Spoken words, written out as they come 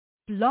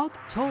Blog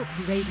Talk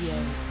Radio.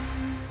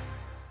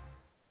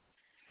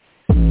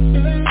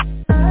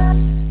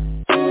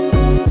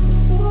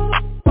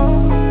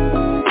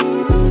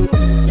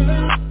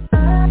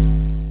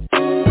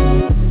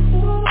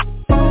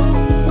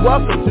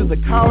 Welcome to the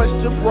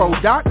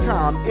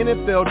College2Pro.com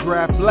NFL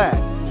Draft Blast,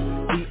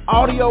 the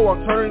audio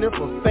alternative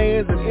for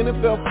fans and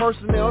NFL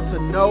personnel to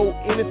know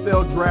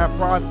NFL draft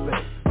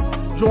prospects.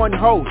 Join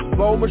host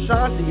Bo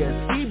Marchionte as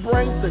he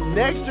brings the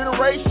next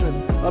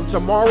generation of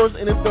tomorrow's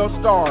NFL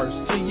stars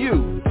to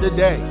you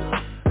today.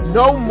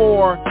 No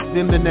more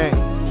than the name.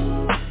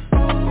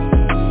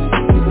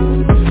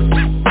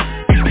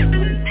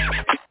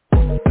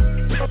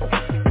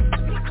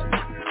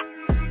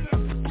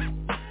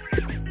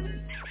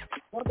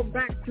 Welcome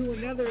back to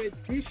another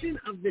edition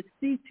of the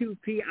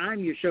C2P.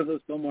 I'm your show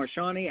host, Bo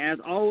Marchionte. As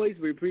always,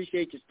 we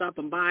appreciate you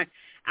stopping by.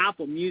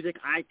 Apple Music,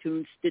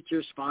 iTunes,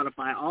 Stitcher,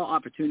 Spotify, all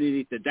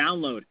opportunities to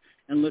download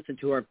and listen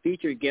to our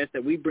featured guests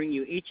that we bring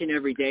you each and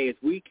every day as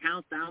we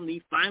count down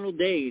the final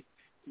days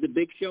to the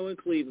big show in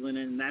Cleveland,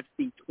 and that's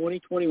the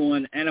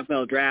 2021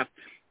 NFL Draft.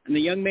 And the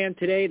young man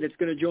today that's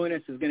going to join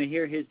us is going to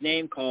hear his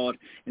name called,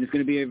 and it's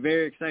going to be a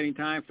very exciting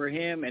time for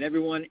him and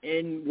everyone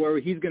in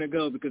where he's going to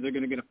go because they're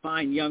going to get a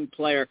fine young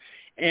player.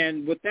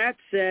 And with that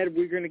said,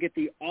 we're going to get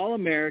the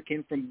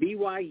All-American from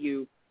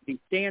BYU, the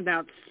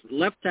standout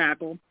left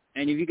tackle.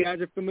 And if you guys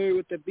are familiar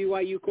with the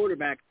BYU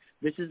quarterback,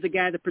 this is the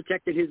guy that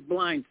protected his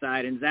blind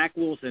side, and Zach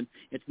Wilson.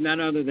 It's none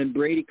other than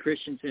Brady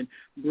Christensen.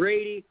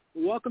 Brady,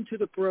 welcome to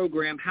the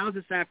program. How's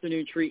this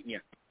afternoon treating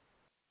you?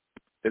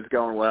 It's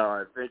going well,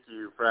 and thank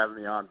you for having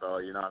me on, Bo.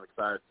 You know, I'm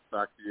excited to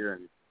talk to you,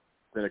 and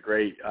it's been a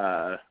great,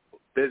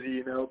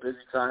 busy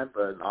time,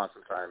 but an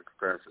awesome time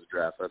preparing for the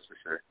draft, that's for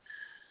sure.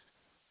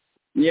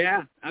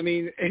 Yeah, I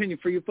mean, and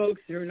for you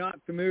folks who are not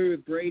familiar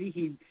with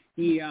Brady,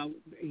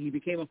 he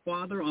became a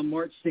father on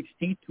March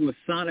 16th to a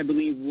son, I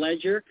believe,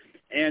 Ledger.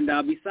 And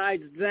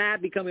besides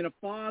that, becoming a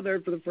father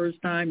for the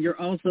first time, you're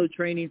also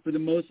training for the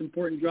most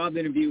important job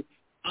interview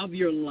of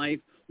your life.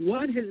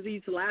 What has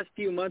these last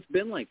few months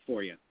been like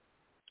for you?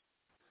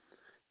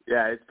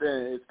 Yeah, it's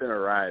been a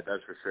ride,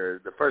 that's for sure.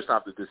 The first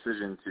off, the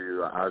decision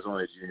I was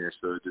only a junior,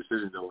 so the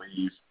decision to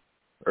leave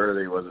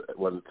early was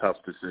a tough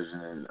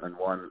decision, and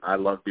one, I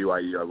love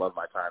BYU, I love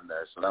my time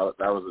there, so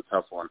that was a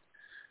tough one.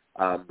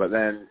 But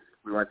then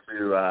we went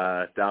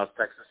to Dallas,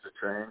 Texas to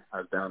train. I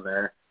was down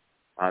there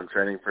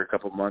training for a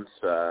couple months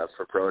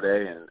for Pro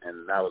Day, and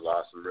that was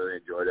awesome. Really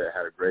enjoyed it.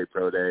 Had a great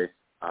Pro Day,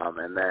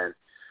 and then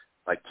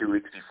like 2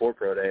 weeks before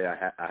Pro Day, I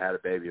had a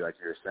baby, like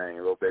you were saying,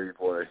 a little baby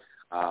boy.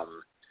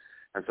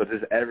 And so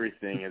just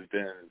everything has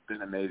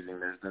been amazing.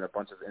 There's been a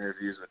bunch of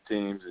interviews with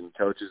teams and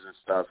coaches and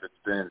stuff. It's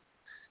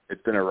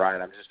been a ride.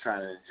 I'm just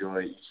trying to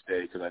enjoy each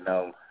day because I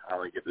know I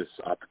only get this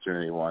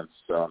opportunity once.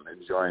 So I'm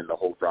enjoying the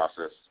whole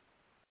process.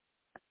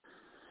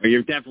 Well,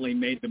 you've definitely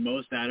made the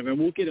most out of it.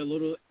 We'll get a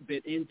little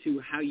bit into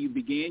how you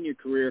began your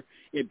career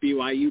at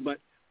BYU.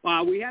 But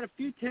we had a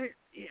few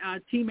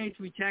teammates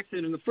we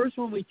texted, and the first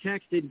one we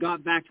texted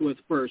got back to us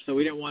first, so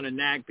we didn't want to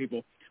nag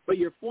people. But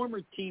your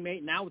former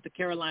teammate, now with the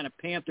Carolina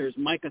Panthers,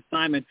 Micah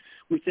Simon,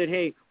 we said,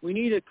 hey, we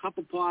need a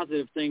couple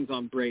positive things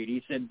on Brady.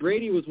 He said,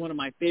 Brady was one of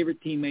my favorite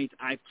teammates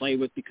I played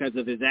with because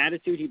of his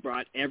attitude he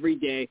brought every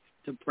day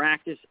to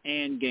practice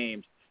and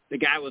games. The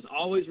guy was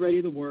always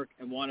ready to work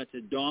and wanted to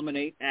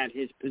dominate at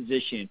his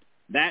position.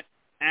 That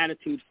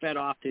attitude fed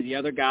off to the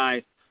other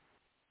guys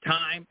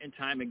time and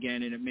time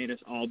again, and it made us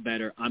all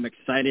better. I'm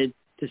excited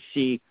to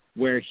see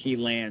where he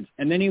lands.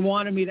 And then he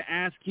wanted me to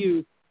ask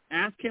him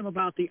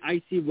about the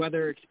icy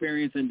weather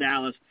experience in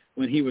Dallas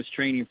when he was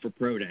training for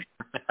Pro Day.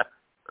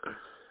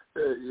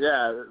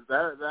 Yeah,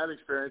 that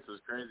experience was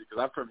crazy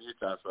because I'm from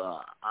Utah, so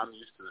I'm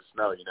used to the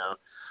snow, you know.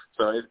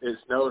 So it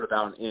snowed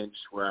about an inch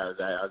where I was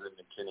at. I was in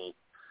McKinney,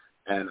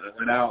 and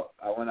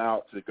I went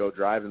out to go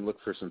drive and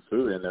look for some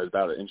food, and there was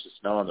about an inch of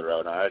snow on the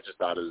road. And I just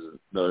thought it was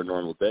another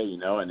normal day, you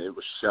know, and it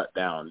was shut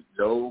down.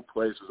 No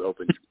place was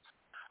open.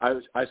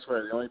 I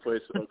swear the only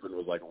place open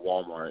was like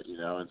Walmart, you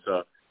know, and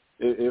so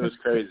it was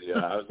crazy.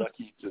 I was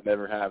lucky to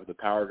never have the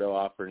power go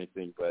off or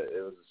anything, but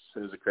it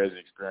was a crazy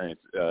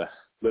experience.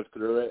 Lived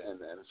through it and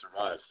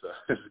survived, so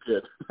it was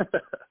good.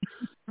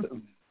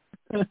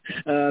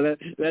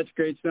 That's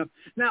great stuff.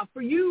 Now,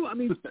 for you, I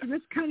mean,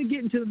 let's kind of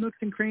get into the nooks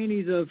and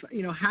crannies of,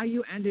 you know, how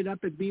you ended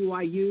up at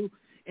BYU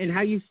and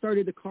how you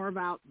started to carve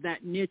out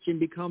that niche and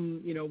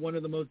become, you know, one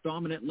of the most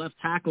dominant left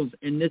tackles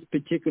in this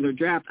particular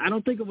draft. I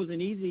don't think it was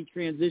an easy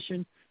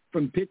transition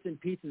from bits and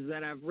pieces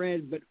that I've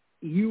read, but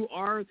you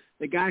are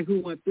the guy who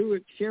went through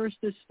it. Share us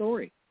this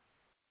story.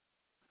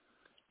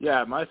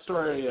 Yeah, my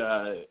story,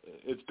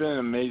 it's been an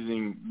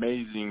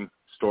amazing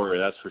story,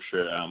 that's for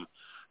sure.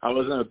 I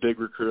wasn't a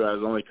big recruit.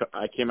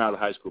 I came out of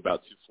high school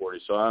about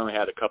 240, so I only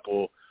had a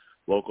couple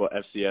local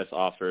FCS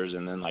offers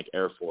and then like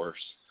Air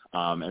Force.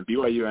 And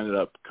BYU ended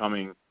up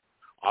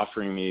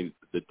offering me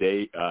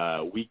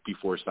the week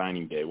before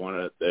signing day. One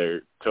of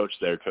their coach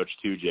there, Coach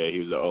 2J, he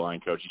was the O-line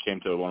coach. He came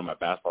to one of my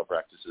basketball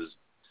practices.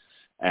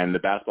 And the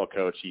basketball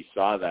coach, he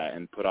saw that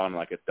and put on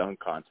like a dunk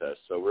contest.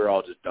 So we were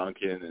all just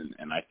dunking,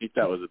 and I think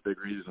that was a big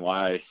reason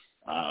why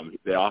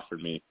They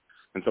offered me.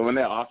 And so when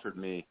they offered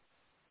me,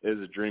 it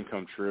was a dream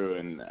come true,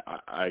 and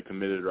I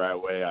committed right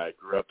away. I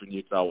grew up in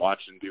Utah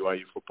watching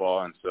BYU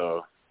football, and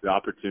so the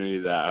opportunity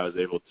that I was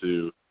able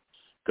to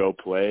go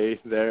play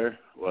there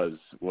was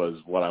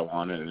what I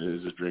wanted, and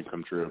it was a dream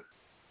come true.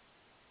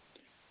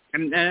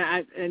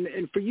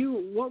 And for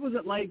you, what was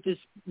it like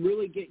just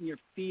really getting your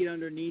feet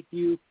underneath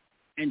you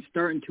and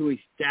starting to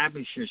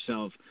establish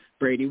yourself,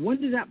 Brady? When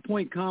does that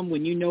point come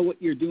when you know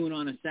what you're doing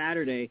on a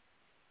Saturday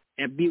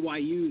at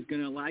BYU is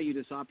going to allow you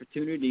this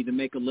opportunity to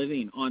make a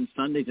living on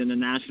Sundays in the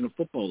National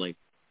Football League?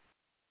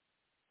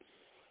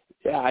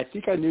 Yeah, I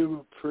think I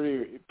knew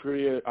pretty.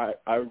 I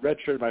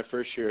redshirted my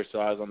first year, so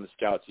I was on the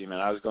scout team,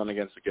 and I was going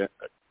against a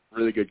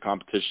really good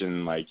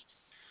competition, like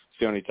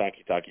Sione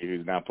Takitaki,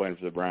 who's now playing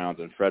for the Browns,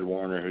 and Fred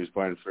Warner, who's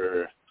playing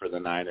for the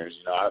Niners.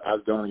 You know, I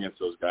was going against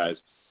those guys.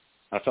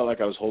 I felt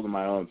like I was holding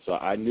my own, so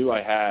I knew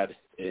I had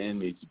it in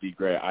me to be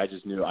great. I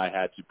just knew I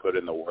had to put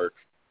in the work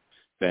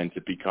then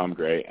to become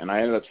great. And I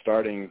ended up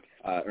earning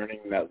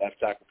that left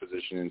tackle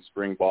position in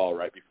spring ball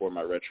right before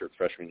my redshirt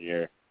freshman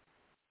year.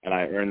 And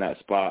I earned that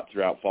spot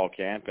throughout fall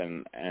camp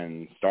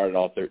and started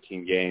all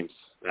 13 games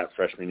that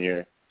freshman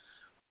year.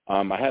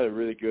 I had a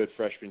really good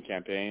freshman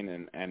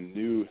campaign and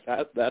knew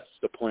that's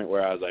the point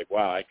where I was like,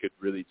 wow, I could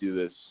really do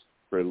this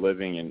for a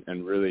living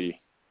and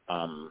really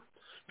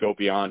go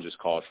beyond just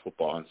college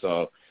football. And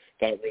so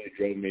that really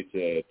drove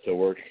me to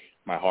work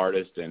my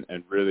hardest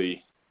and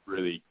really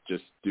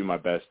just do my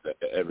best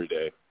every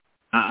day.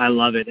 I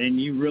love it. And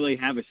you really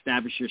have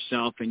established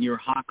yourself, and you're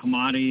a hot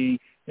commodity.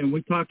 And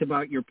we talked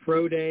about your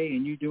pro day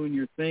and you doing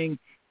your thing.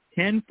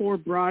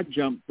 10-4 broad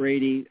jump,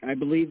 Brady. I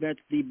believe that's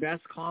the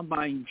best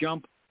combine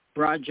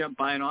broad jump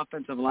by an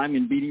offensive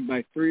lineman, beating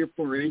by 3 or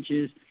 4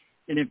 inches.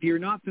 And if you're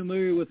not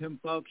familiar with him,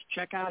 folks,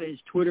 check out his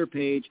Twitter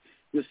page.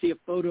 You'll see a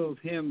photo of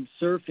him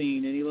surfing,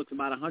 and he looks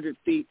about 100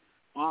 feet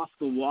off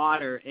the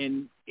water.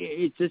 And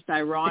it's just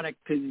ironic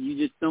because you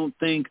just don't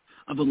think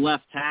of a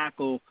left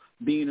tackle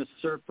being a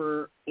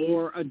surfer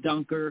or a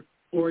dunker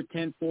or a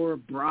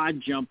 10-4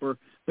 broad jumper.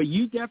 But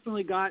you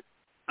definitely got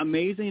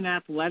amazing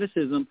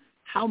athleticism.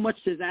 How much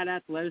does that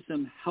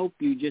athleticism help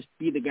you just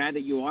be the guy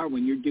that you are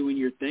when you're doing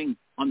your thing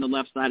on the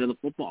left side of the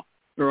football,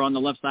 or on the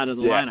left side of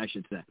the line, I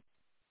should say?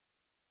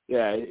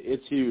 Yeah,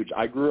 it's huge.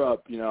 I grew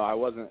up, I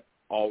wasn't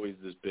always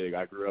this big.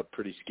 I grew up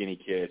pretty skinny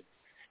kid.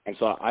 And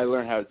so I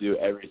learned how to do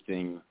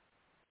everything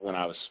when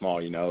I was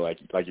small,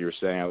 like you were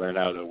saying. I learned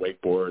how to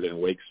wakeboard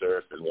and wake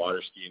surf and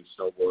water ski and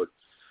snowboard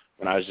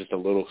when I was just a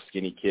little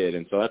skinny kid.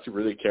 And so that's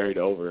really carried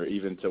over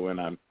even to when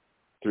I'm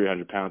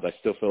 300 pounds. I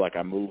still feel like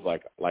I move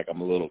like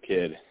I'm a little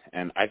kid.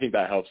 And I think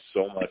that helps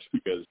so much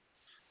because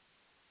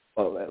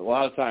a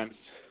lot of times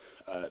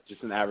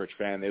just an average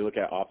fan, they look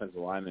at offensive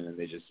linemen and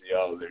they just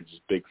see, they're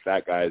just big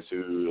fat guys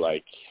who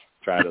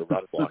try to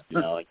run block,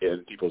 and get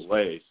in people's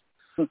ways.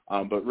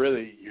 But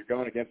really, you're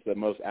going against the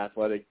most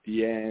athletic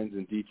D ends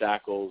and D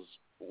tackles,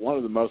 one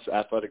of the most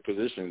athletic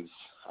positions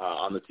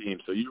on the team.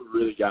 So you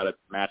really got to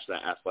match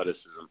that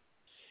athleticism.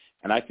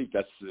 And I think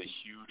that's a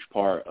huge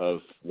part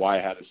of why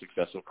I had a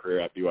successful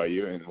career at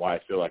BYU and why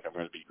I feel like I'm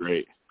going to be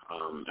great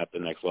at the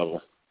next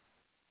level.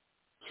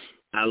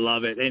 I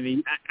love it. I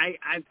mean,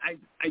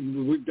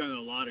 we've done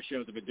a lot of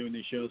shows. I've been doing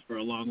these shows for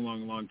a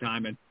long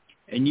time,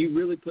 and you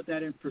really put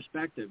that in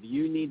perspective.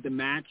 You need to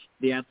match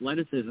the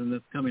athleticism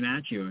that's coming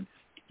at you. And,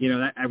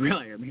 as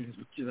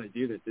much as I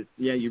do this,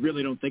 you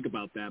really don't think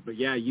about that. But,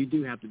 you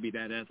do have to be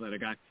that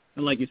athletic guy.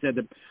 And like you said,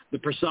 the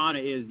persona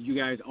is you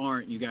guys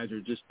aren't. You guys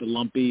are just the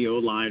lumpy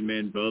old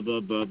linemen, blah,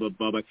 blah, blah, blah,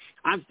 blah, blah.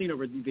 I've seen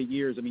over the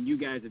years, you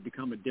guys have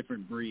become a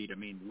different breed.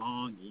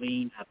 Long,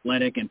 lean,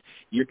 athletic, and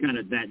you're kind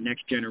of that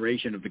next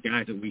generation of the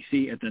guys that we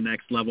see at the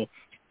next level.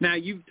 Now,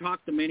 you've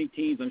talked to many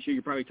teams. I'm sure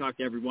you probably talked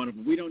to every one of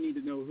them. We don't need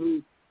to know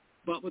who.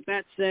 But with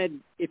that said,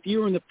 if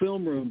you were in the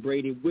film room,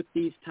 Brady, with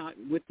these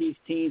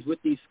teams,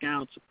 with these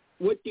scouts,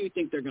 what do you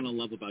think they're going to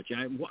love about you?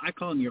 I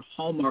call them your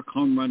hallmark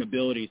home run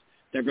abilities.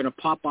 They're going to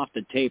pop off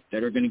the tape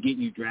that are going to get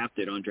you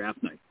drafted on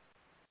draft night.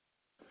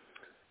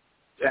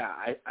 Yeah,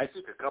 I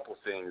think a couple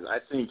things. I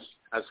think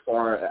as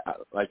far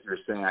like you're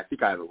saying, I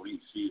think I have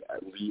elite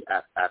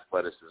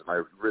athleticism.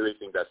 I really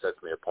think that sets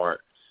me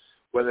apart.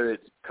 Whether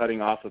it's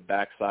cutting off a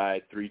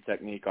backside 3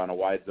 technique on a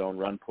wide zone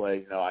run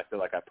play, I feel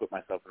like I put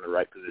myself in the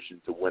right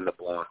position to win the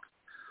block,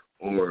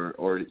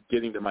 or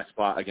getting to my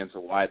spot against a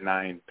wide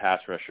 9 pass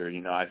rusher.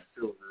 I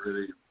feel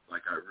really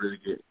like I really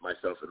get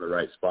myself in the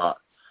right spot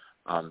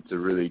to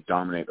really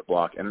dominate the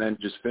block. And then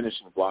just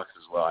finishing blocks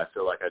as well. I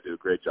feel like I do a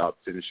great job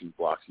finishing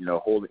blocks,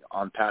 holding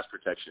on pass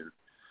protection,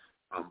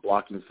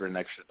 blocking for an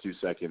extra 2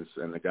 seconds,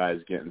 and the guy's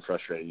getting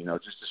frustrated,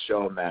 just to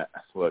show him that,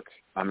 look,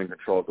 I'm in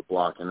control of the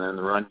block. And then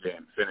the run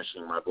game,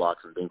 finishing my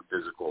blocks and being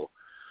physical.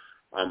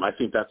 I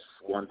think that's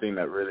one thing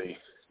that really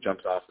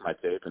jumps off my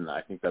tape, and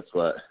I think that's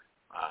what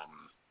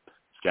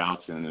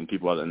scouts and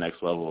people at the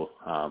next level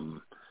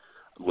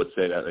would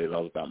say that they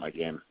love about my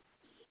game.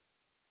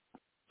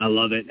 I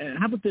love it.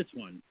 How about this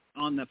one?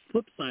 On the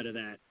flip side of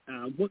that,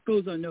 what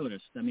goes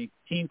unnoticed?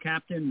 Team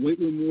captain, weight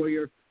room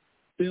warrior,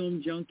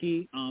 film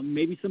junkie.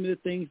 Maybe some of the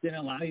things that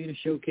allow you to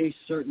showcase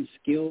certain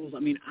skills. I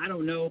mean, I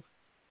don't know.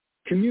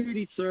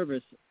 Community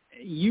service,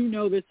 you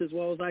know this as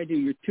well as I do.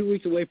 You're 2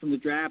 weeks away from the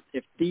draft.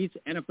 If these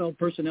NFL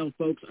personnel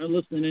folks are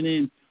listening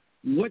in,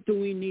 what do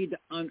we need to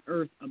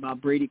unearth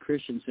about Brady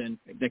Christensen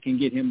that can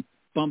get him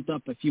bumped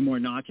up a few more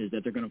notches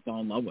that they're going to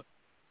fall in love with?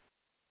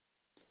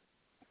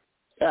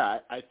 Yeah,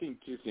 I think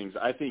two things.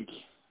 I think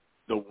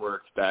the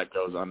work that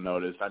goes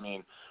unnoticed. I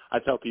mean, I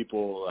tell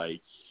people,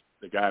 like,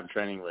 the guy I'm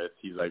training with,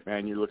 he's like,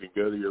 man, you're looking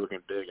good, you're looking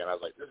big. And I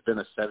was like, it's been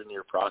a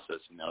 7-year process,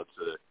 you know,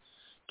 to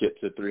get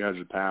to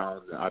 300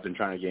 pounds. And I've been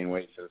trying to gain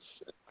weight since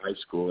high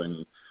school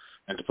and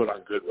to put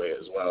on good weight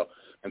as well.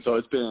 And so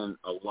it's been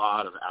a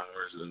lot of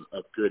hours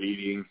of good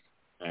eating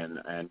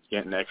and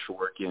getting extra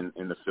work in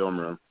the film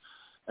room.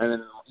 And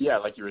then, yeah,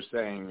 like you were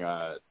saying,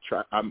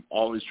 I'm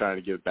always trying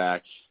to give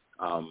back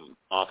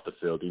off the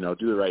field, you know,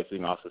 do the right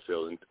thing off the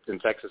field. And in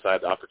Texas, I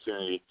had the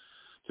opportunity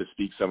to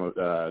speak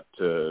to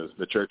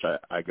the church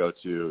I go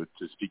to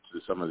speak to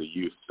some of the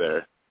youth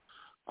there.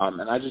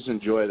 And I just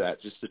enjoy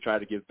that, just to try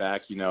to give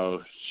back, you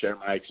know, share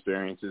my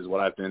experiences, what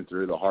I've been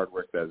through, the hard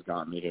work that has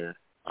gotten me here.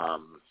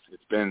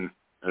 It's been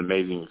an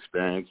amazing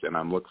experience, and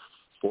I'm looking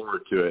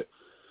forward to it,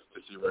 to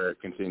see where it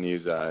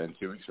continues in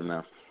 2 weeks from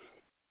now.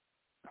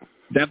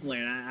 Definitely,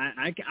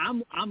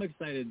 and I'm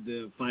excited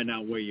to find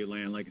out where you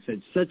land. Like I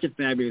said, such a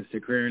fabulous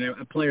career, and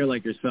a player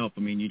like yourself, I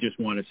mean, you just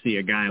want to see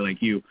a guy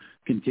like you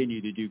continue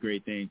to do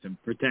great things and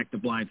protect the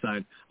blind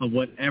side of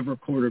whatever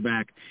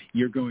quarterback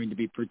you're going to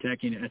be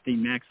protecting at the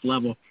next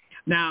level.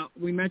 Now,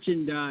 we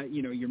mentioned,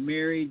 you know, you're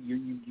married,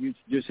 you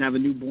just have a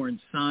newborn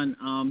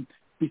son.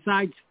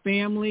 Besides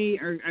family,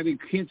 or I mean,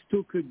 kids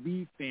still could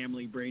be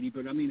family, Brady,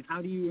 but I mean,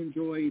 how do you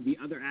enjoy the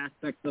other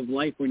aspects of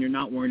life when you're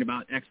not worrying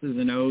about X's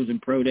and O's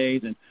and pro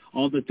days and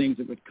all the things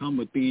that would come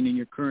with being in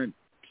your current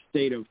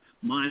state of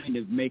mind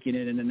of making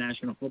it in the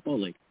National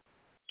Football League?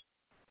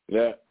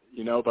 Yeah,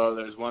 you know, Bo,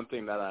 there's one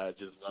thing that I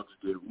just love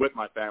to do with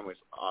my family,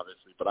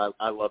 obviously, but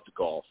I love to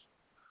golf.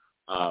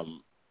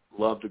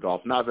 Love to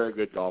golf. Not a very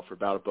good golfer,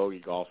 about a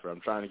bogey golfer. I'm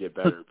trying to get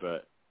better,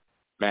 but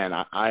man,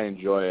 I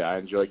enjoy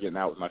getting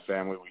out with my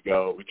family.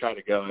 We try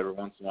to go every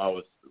once in a while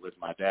with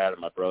my dad and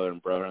my brother and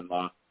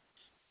brother-in-law.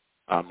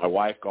 My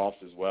wife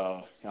golfs as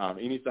well.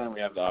 Anytime we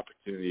have the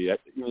opportunity,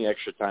 any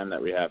extra time that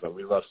we have, but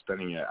we love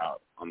spending it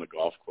out on the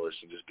golf course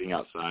and just being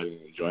outside and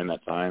enjoying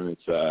that time.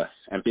 It's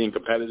and being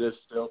competitive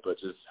still, but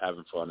just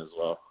having fun as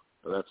well.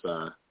 So that's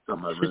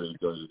something I really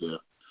enjoy to do.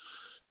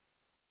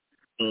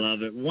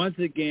 Love it. Once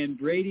again,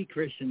 Brady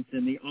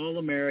Christensen, the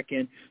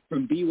All-American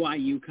from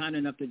BYU, kind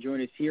enough to join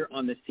us here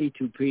on the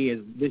C2P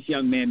as this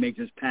young man makes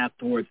his path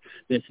towards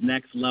this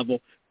next level.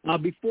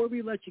 Before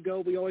we let you go,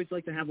 we always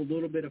like to have a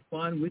little bit of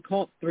fun. We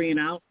call it 3 and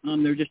Out.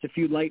 There are just a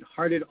few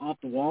light-hearted,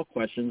 off-the-wall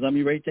questions.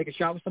 You ready to take a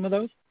shot with some of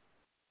those?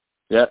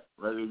 Yep,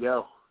 ready to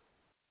go.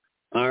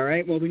 All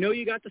right. Well, we know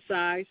you got the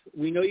size.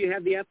 We know you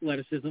have the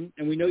athleticism,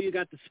 and we know you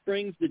got the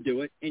springs to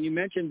do it. And you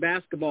mentioned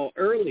basketball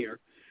earlier.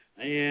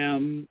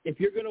 If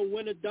you're going to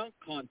win a dunk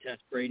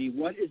contest, Brady,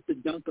 what is the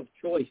dunk of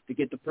choice to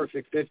get the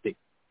perfect 50?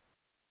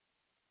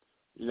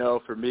 You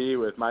know, for me,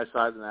 with my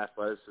size and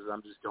athleticism,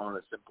 I'm just going a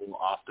simple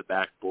off the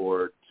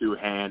backboard,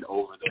 2-hand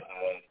over the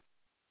head,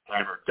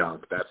 hammer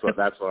dunk. That's what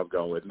I'm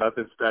going with.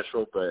 Nothing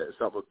special, but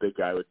something a big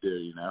guy would do,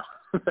 you know.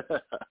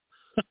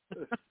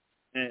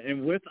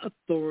 and with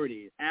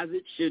authority, as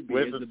it should be.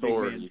 With as authority.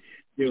 The big man.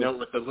 You know,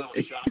 with the little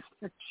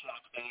shot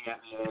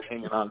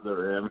hanging on the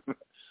rim.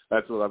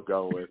 That's what I'm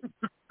going with.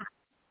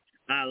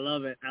 I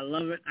love it. I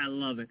love it. I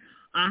love it.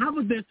 How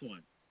about this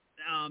one?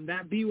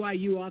 That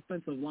BYU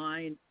offensive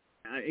line,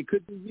 it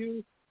could be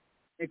you.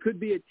 It could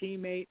be a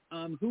teammate.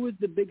 Who is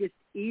the biggest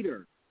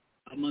eater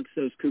amongst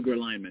those Cougar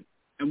linemen?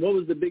 And what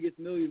was the biggest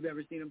meal you've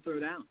ever seen him throw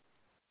down?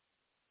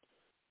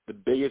 The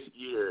biggest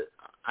eater.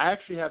 I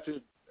actually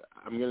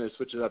I'm going to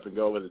switch it up and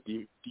go with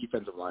a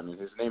defensive lineman.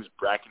 His name's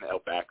Bracken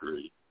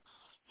El-Bakri.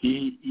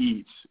 He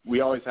eats.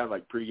 We always have,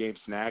 like, pregame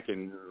snack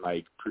and,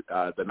 like,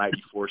 the night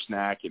before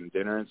snack and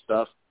dinner and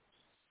stuff.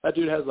 That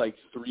dude has, like,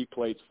 3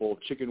 plates full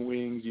of chicken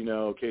wings, you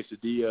know,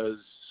 quesadillas,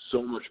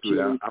 so much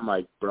food. I'm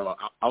like, bro,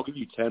 I'll give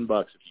you $10 if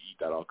you eat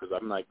that all, because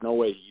I'm like, no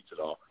way he eats it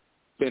all.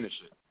 Finish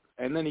it.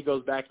 And then he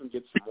goes back and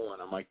gets some more,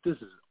 and I'm like, this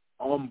is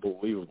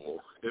unbelievable.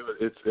 It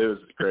was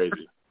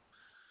crazy.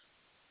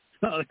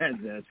 Oh,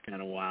 that's kind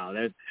of wild.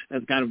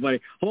 That's kind of funny.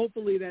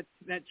 Hopefully that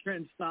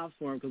trend stops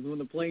for him, because when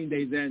the playing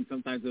days end,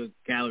 sometimes those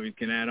calories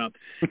can add up.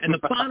 And the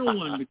final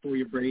one before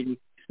you, Brady,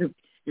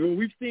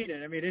 we've seen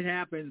it. I mean, it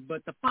happens.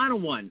 But the final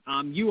one,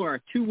 you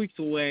are 2 weeks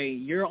away.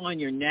 You're on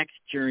your next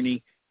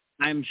journey.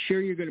 I'm sure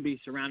you're going to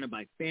be surrounded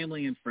by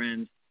family and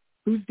friends.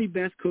 Who's the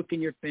best cook in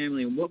your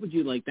family, and what would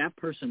you like that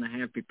person to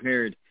have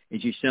prepared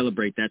as you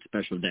celebrate that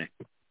special day?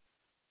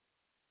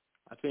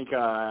 I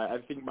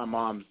think my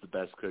mom's the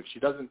best cook. She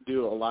doesn't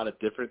do a lot of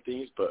different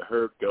things, but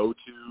her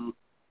go-to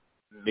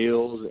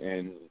meals,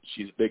 and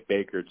she's a big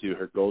baker too.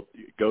 Her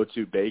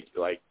go-to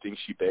things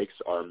she bakes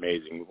are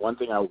amazing. One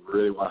thing I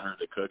really want her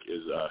to cook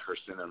is her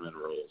cinnamon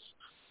rolls.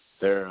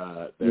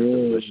 They're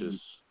delicious.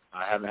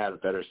 I haven't had a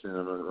better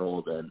cinnamon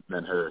roll than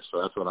her,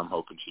 so that's what I'm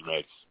hoping she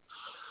makes.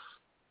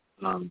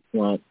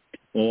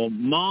 Well,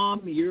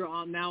 Mom, you're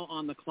now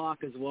on the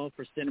clock as well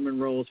for cinnamon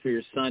rolls for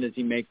your son as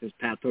he makes his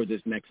path towards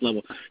this next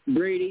level.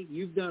 Brady,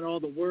 you've done all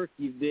the work.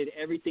 You did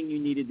everything you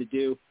needed to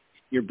do.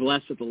 You're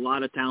blessed with a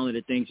lot of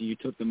talented things, and you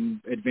took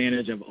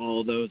advantage of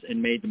all of those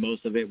and made the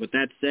most of it. With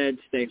that said,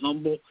 stay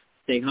humble,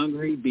 stay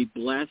hungry, be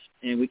blessed,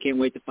 and we can't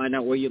wait to find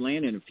out where you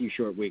land in a few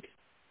short weeks.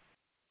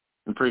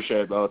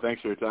 Appreciate it, Bo.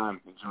 Thanks for your time.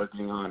 Enjoy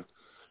being on.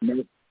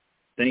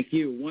 Thank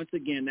you. Once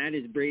again, that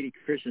is Brady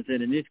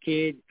Christensen, and this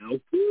kid,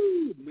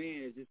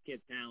 man, is this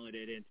kid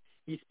talented, and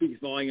he speaks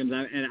volumes.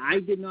 And I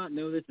did not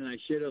know this, and I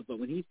should have, but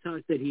when he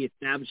said he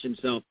established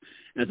himself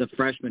as a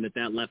freshman at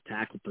that left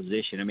tackle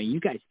position, I mean, you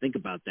guys think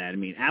about that. I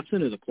mean,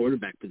 absent of the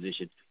quarterback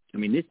position, I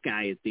mean, this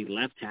guy is the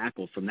left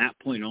tackle from that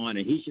point on,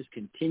 and he's just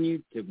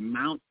continued to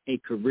mount a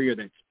career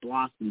that's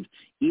blossomed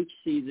each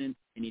season,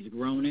 and he's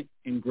grown it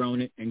and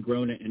grown it and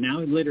grown it. And now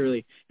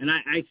literally, and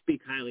I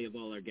speak highly of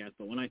all our guests,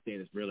 but when I say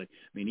this really, I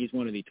mean, he's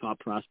one of the top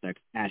prospects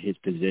at his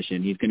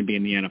position. He's going to be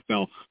in the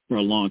NFL for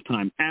a long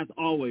time. As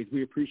always,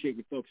 we appreciate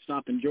you folks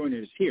stopping and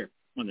joining us here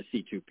on the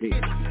C2P.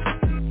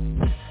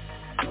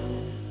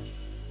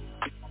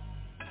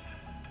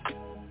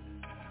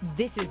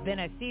 This has been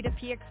a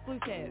C2P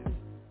exclusive.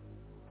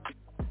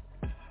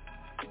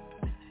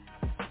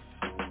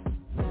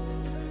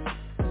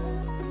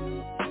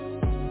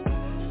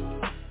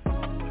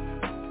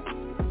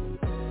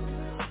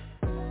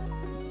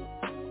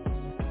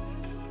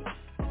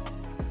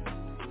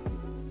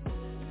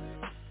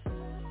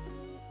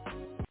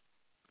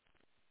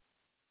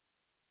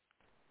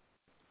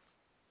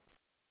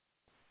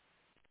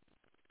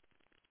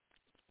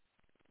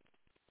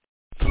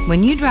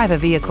 When you drive a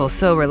vehicle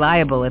so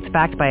reliable it's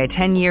backed by a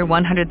 10-year,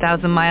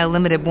 100,000-mile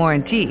limited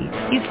warranty,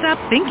 you stop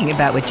thinking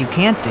about what you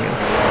can't do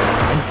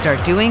and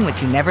start doing what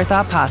you never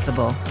thought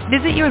possible.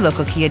 Visit your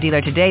local Kia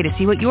dealer today to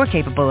see what you're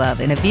capable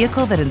of in a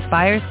vehicle that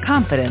inspires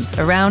confidence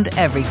around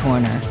every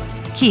corner.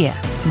 Kia,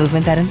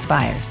 movement that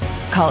inspires.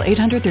 Call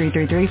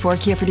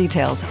 800-333-4KIA for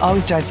details.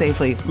 Always drive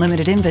safely.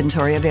 Limited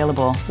inventory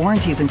available.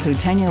 Warranties include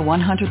 10-year,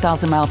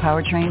 100,000-mile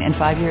powertrain and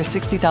 5-year,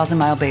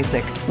 60,000-mile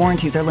basic.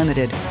 Warranties are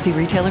limited. See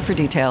retailer for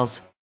details.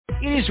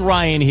 It is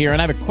Ryan here,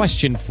 and I have a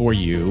question for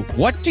you.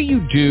 What do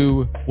you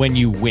do when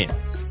you win?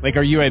 Like,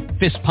 are you a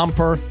fist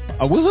pumper,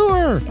 a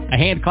woohooer, a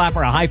hand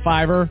clapper, a high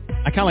fiver?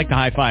 I kind of like the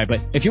high five, but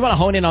if you want to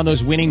hone in on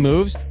those winning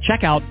moves,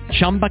 check out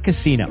Chumba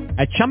Casino.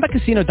 At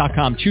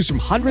ChumbaCasino.com, choose from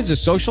hundreds of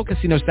social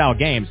casino-style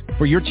games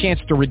for your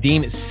chance to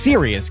redeem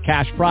serious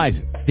cash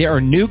prizes. There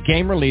are new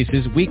game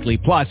releases weekly,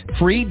 plus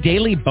free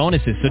daily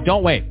bonuses, so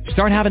don't wait.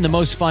 Start having the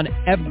most fun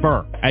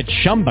ever at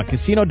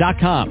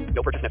ChumbaCasino.com.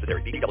 No purchase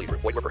necessary. VGW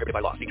Group. Void where prohibited by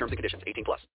law. See terms and conditions. 18+.